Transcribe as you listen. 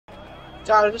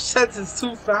God, this shit is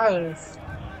too fast.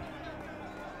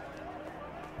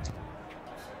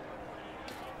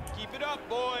 Keep it up,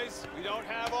 boys. We don't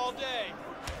have all day.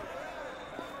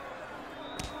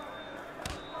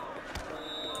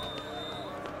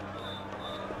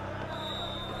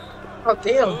 Oh,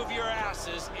 damn. Move your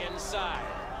asses inside.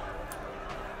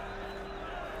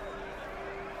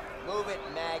 Move it,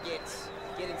 maggots.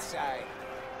 Get inside.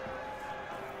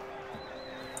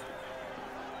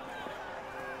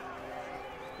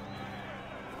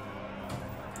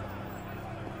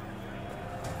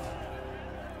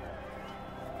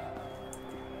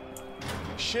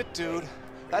 Shit, dude.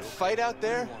 That fight out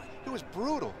there, it was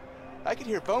brutal. I could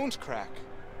hear bones crack.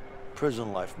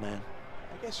 Prison life, man.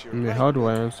 I guess you're Yeah, right. how do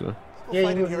I answer? People Yeah,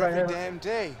 fight you in here right, every yeah. damn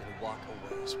day.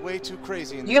 It's way too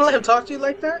crazy in You gonna let him this talk to you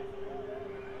like that?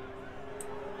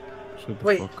 Shut the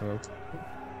Wait. fuck up.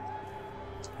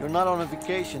 You're not on a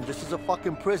vacation. This is a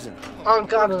fucking prison. Oh,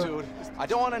 God. Look, dude, I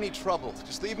don't want any trouble.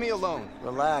 Just leave me alone.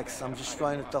 Relax. I'm just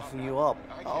trying to toughen you up.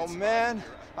 Oh, man.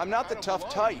 I'm not the tough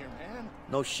type.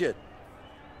 No shit.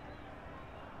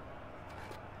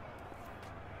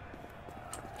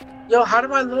 Yo, how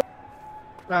do I look?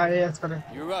 Ah, yeah, it's better.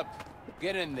 You're up.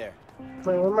 Get in there. Wait,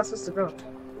 where am I supposed to go?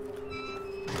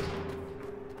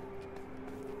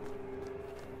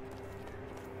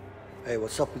 Hey,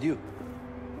 what's up with you?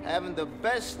 Having the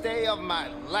best day of my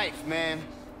life, man.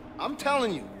 I'm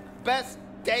telling you, best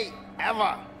day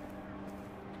ever.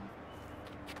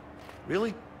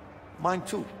 Really? Mine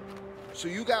too. So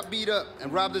you got beat up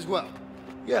and robbed as well?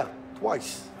 Yeah,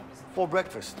 twice. For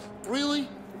breakfast. Really?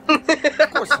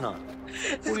 Of course not.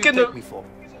 Who do you gonna- take me for?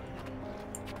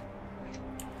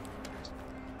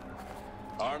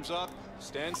 Arms up.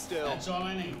 Stand still. That's all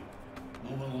I need.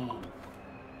 Move along.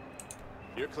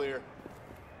 You're clear.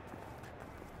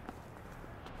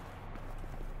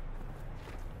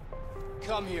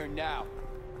 Come here now.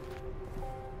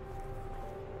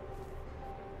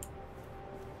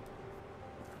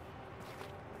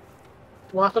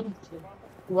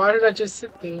 Why did I just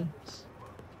sit there?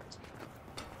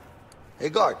 Hey,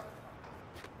 guard.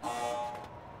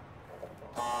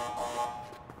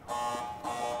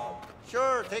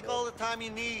 Sure, take all the time you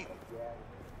need.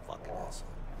 Fucking asshole.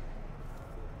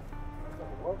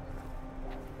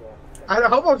 I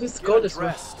hope I'll just go this way.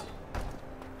 Dressed.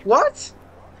 What?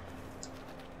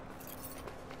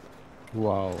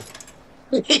 Wow.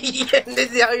 Yeah,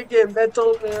 this is how you getting bent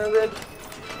over already.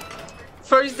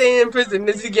 First day in prison,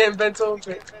 this is getting bent over.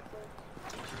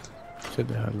 Shut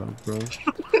the hell up, bro.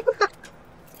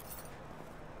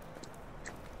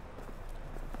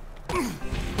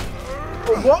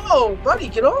 Whoa, buddy,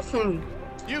 get off me.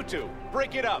 You two,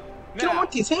 break it up. Get Now.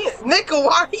 off his hand. Nigga,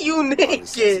 why are you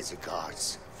naked?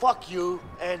 Guards. Fuck you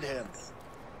and him.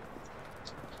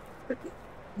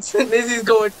 This is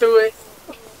going through it.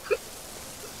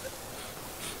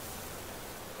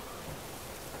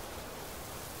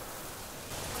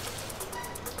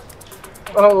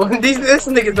 Oh, this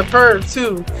nigga's a perv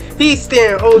too. He's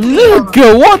staring OD.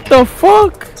 Nigga, what the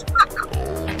fuck?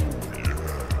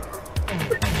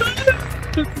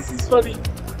 This is funny.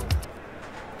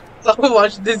 I'll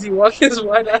watch Dizzy walk his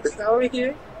white ass out of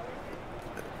here.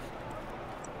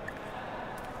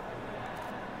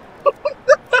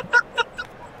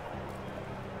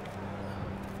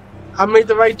 I made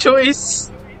the right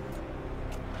choice.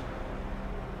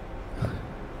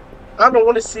 I don't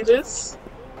want to see this.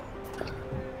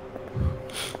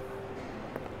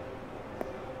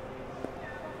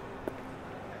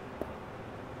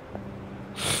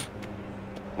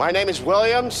 My name is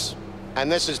Williams,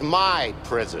 and this is my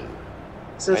prison.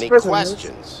 So it's Any prison,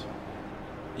 questions?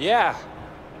 Yeah.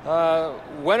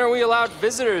 When are we allowed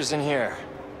visitors in here?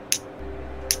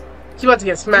 He about to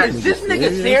get smacked. Is this nigga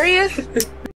serious?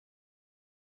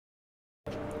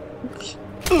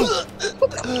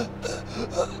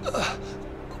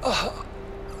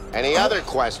 Any other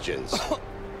questions?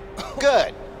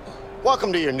 Good.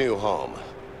 Welcome to your new home.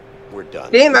 We're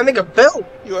done. Damn, that nigga built.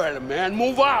 You heard him, man.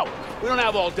 Move out. We don't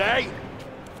have all day.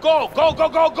 Go, go, go,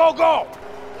 go, go, go.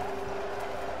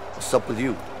 What's up with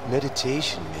you?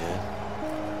 Meditation, man.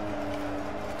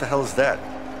 What the hell is that?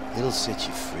 It'll set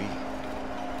you free.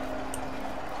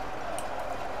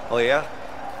 Oh, yeah?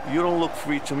 You don't look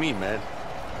free to me, man.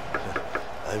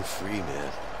 I'm free,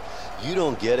 man. You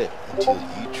don't get it until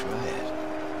you try it.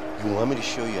 You want me to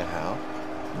show you how?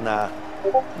 Nah,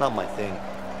 not my thing.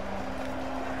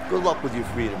 Good luck with your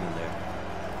freedom in there.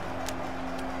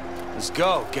 Let's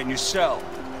go. Get in your cell.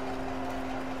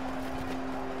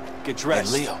 Get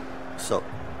dressed. Hey, Leo. So,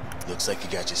 Looks like you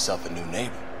got yourself a new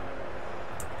neighbor.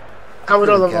 How would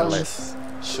all of care us? less.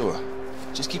 Sure.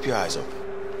 Just keep your eyes open.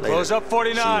 Later. Close up See you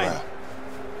 49. around.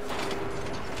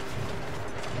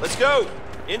 Let's go.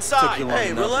 Inside.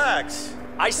 Hey, relax.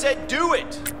 I said do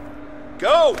it.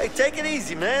 Go. Hey, take it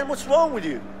easy, man. What's wrong with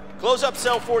you? Close up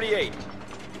cell 48.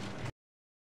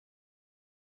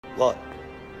 What?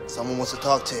 Someone wants to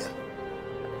talk to you.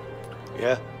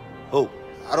 Yeah? Who?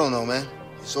 I don't know, man.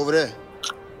 It's over there.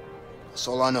 That's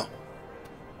all I know.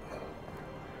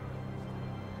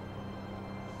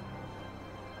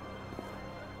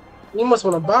 You must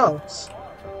want to bounce.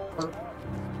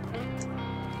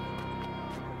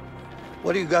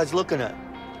 What are you guys looking at?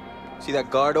 See that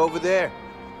guard over there?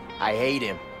 I hate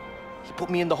him. He put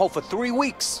me in the hole for 3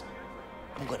 weeks.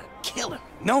 I'm gonna kill him.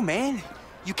 No, man.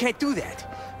 You can't do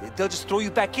that. They'll just throw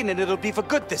you back in and it'll be for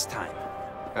good this time.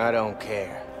 I don't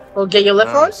care. Oh, get your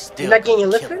lift on? You're not getting your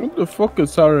lift on? What the fuck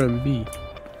is R&B?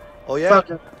 Oh, yeah?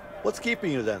 Fuck it. What's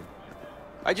keeping you then?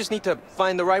 I just need to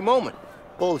find the right moment.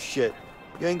 Bullshit.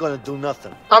 You ain't gonna do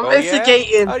nothing. I'm Oh, yeah?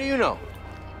 instigating. How do you know?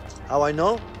 How I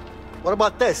know? What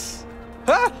about this?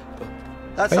 Huh?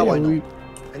 That's Hey, how I are know. we-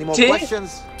 Any more See?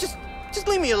 questions? Just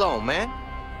leave me alone, man.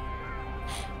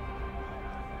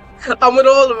 I'm with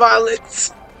all the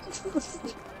violence.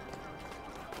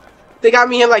 They got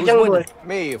me here like Who's young boy. winning?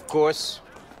 Me, of course.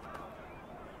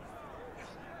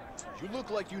 You look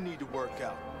like you need to work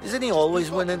out. Isn't he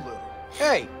always winning?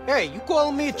 Hey, you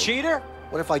calling me a cheater?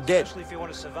 What if I did?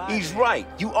 He's right.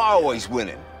 You are always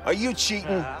winning. Are you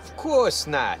cheating? Of course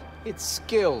not. It's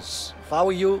skills. If I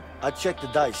were you, I'd check the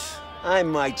dice. I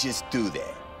might just do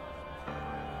that.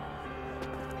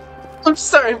 I'm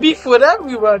starting beef with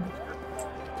everyone.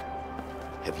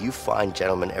 Have you fine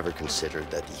gentlemen ever considered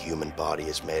that the human body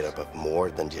is made up of more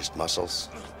than just muscles?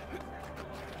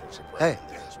 Hey,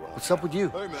 what's up with you?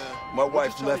 Hey, man. My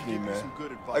wife left me, man.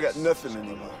 I got nothing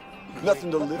anymore.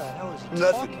 Nothing to live for.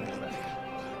 Nothing.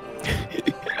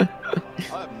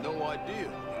 I have no idea.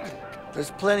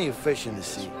 There's plenty of fish in the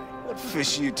sea. What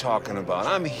fish are you talking about?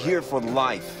 I'm here for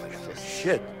life.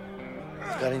 Shit.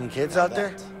 Got any kids out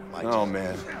there? Oh,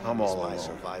 man. I'm all my alone.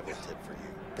 survival tip for you.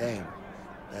 Damn.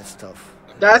 That's tough.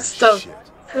 That's tough.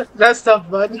 That's tough,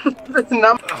 bud. That's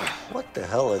not. What the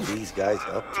hell are these guys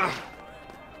up to?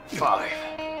 5.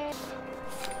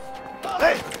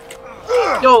 Hey!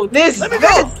 Yo, this.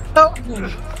 Help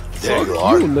me. There you Fuck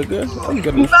are. you, nigga. I'm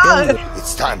getting Nah, stronger.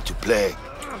 It's time to play.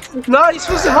 nah, you're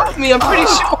supposed to help me. I'm pretty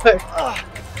sure.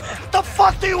 What the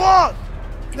fuck do you want?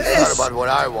 It's not about what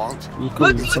I want.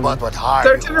 It's about what Harvey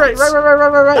Third to the right, wants.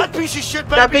 right. That piece of shit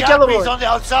That better be big yellow happy he's one. on the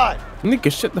outside.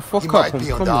 Nigga, shut the fuck He up. might I'm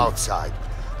be on the coming. outside,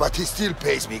 but he still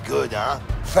pays me good, huh?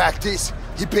 Fact is,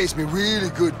 he pays me really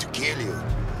good to kill you.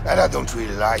 And I don't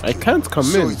really like I you. can't come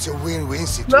so in. it's a win-win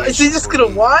situation. No, is he just for gonna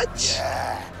me. watch?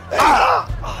 Yeah.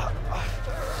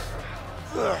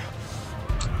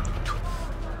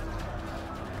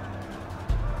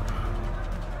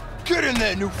 Get in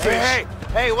there, new fish.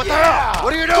 Hey, what the hell?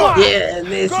 What are you doing? Yeah,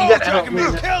 man, you gotta help me.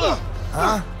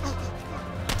 Huh?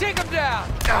 Take him down!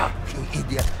 You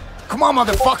idiot. Come on,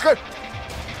 motherfucker.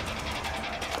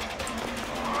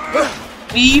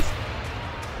 Leave.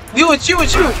 You.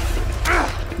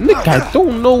 Nigga, I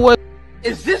don't know what.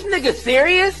 Is this nigga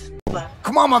serious?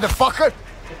 Come on, motherfucker.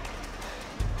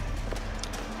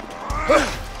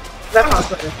 Left mouse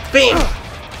button. Bam.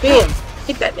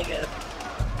 Hit that nigga.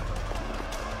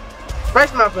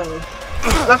 Right mouse button.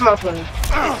 Left mouse button.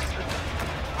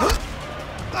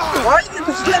 Why did you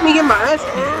just let me get my ass?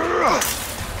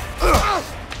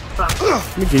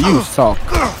 Nigga, you suck.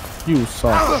 You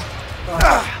suck.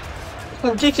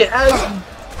 Get your ass.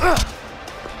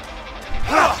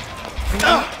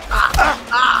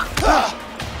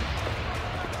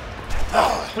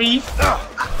 Breathe.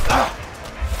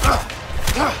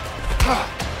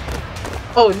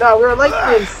 Oh no, we're like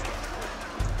this.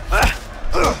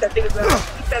 That thing's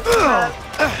bad.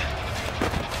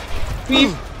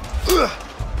 Breathe.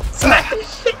 Smack the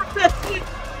shit out of that shit.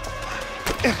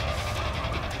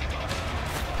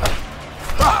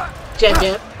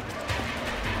 Jab.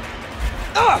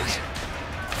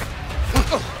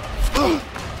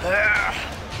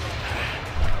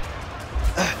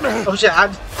 Oh shit, I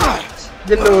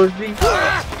didn't know it was me.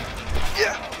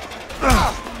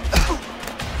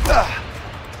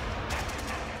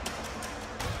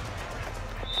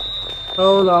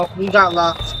 Oh no, we got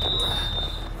locked.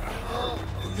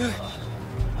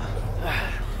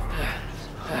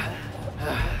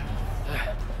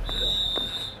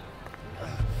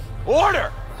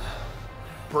 Order!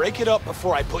 Break it up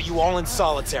before I put you all in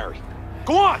solitary.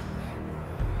 Go on!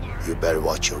 You better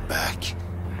watch your back.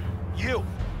 You!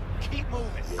 Keep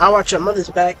moving. I'll watch your mother's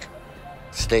back.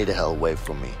 Stay the hell away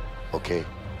from me, okay?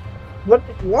 What?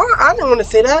 I didn't want to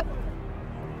say that.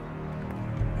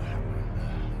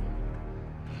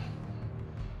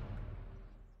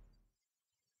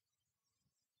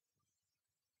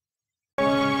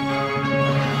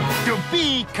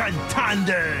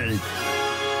 contenders.